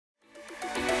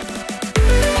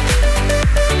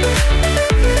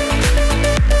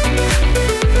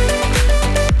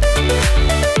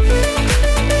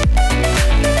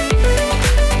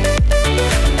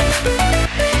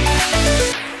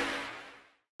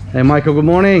Hey, Michael, good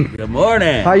morning. Good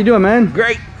morning. How you doing, man?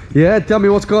 Great. Yeah, tell me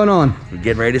what's going on. We're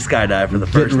getting ready to skydive for the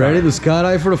first time. Getting ready to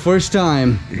skydive for the first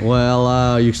time.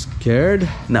 Well, you scared?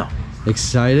 No.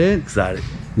 Excited? Excited.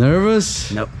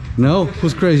 Nervous? Nope. No?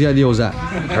 Whose crazy idea was that?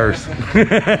 Hers.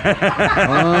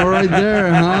 Oh, right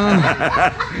there, huh?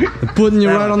 Putting you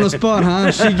right on the spot,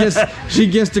 huh? She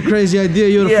gets the crazy idea.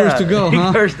 You're the first to go,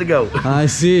 huh? First to go. I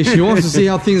see. She wants to see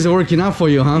how things are working out for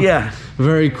you, huh? Yeah.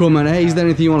 Very cool, man. Hey, is there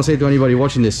anything you want to say to anybody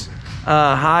watching this?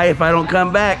 Hi, if I don't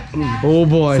come back. Oh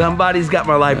boy. Somebody's got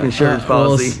my life insurance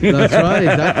policy. Well, that's right.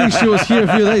 I think she was here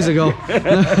a few days ago.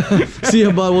 See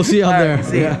you, bud. We'll see you out there.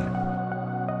 See ya.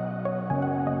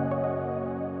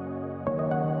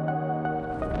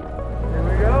 Here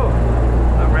we go.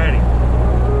 I'm ready.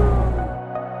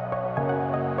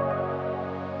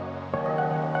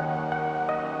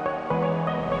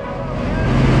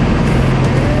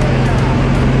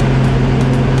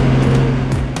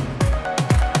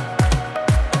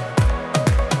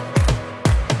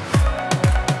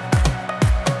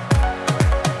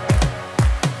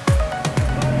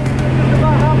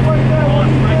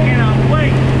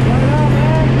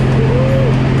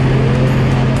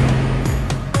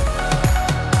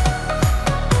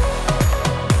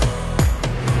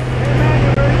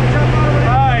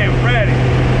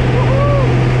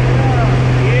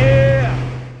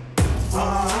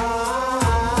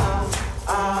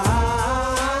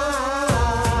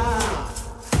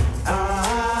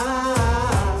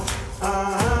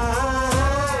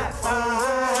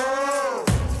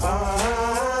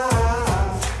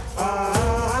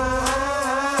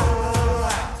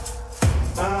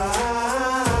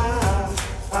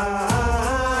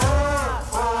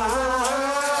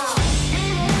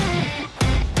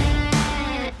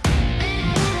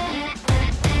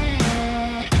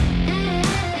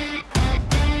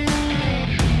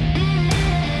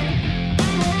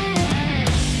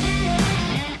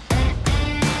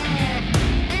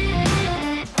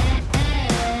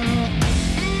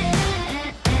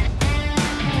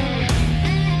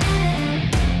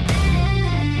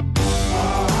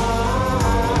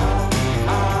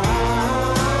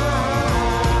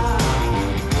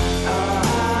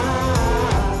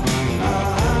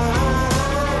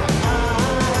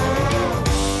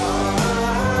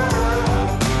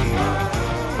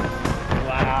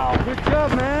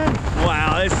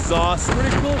 This is awesome.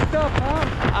 Pretty cool stuff,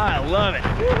 huh? I love it.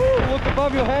 Woohoo! Look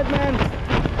above your head, man.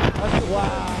 That's,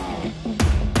 wow.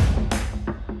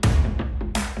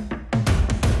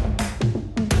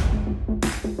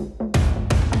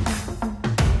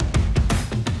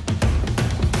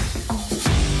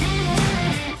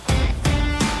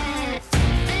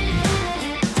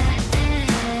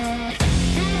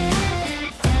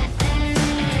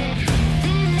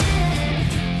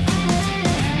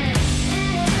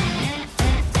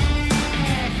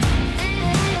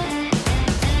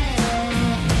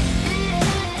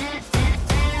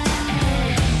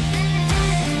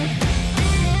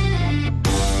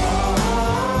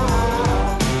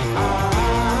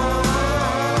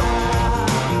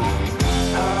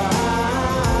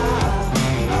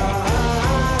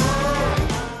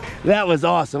 That was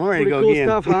awesome. I'm ready to go cool again.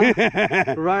 Stuff,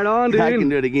 huh? Right on, dude. I can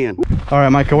do it again. All right,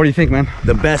 Michael, what do you think, man?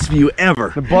 The best view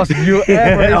ever. The best view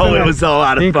ever. Oh, it was a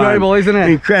lot of fun. Incredible, isn't it?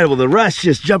 Incredible. The rush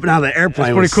just jumping out of the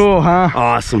airplane was pretty cool, huh?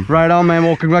 Awesome. Right on, man.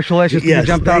 Well, congratulations. Yes, you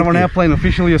jumped out of an airplane,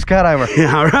 officially a skydiver.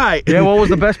 Yeah, all right. Yeah, what was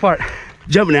the best part?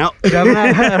 Jumping out. Jumping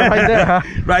out right there, huh?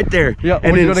 Right there. Yeah,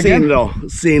 and then seeing it all.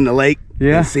 Seeing the lake.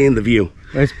 Yeah. And seeing the view.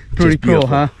 It's pretty cool,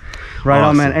 huh? Right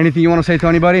on, man. Anything you want to say to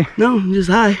anybody? No, just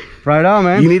hi. Right on,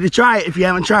 man. You need to try it if you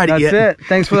haven't tried it yet. That's it.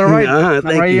 Thanks for the ride.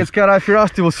 Thank you. Skydive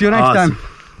Fyrosity. We'll see you next time.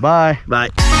 Bye. Bye.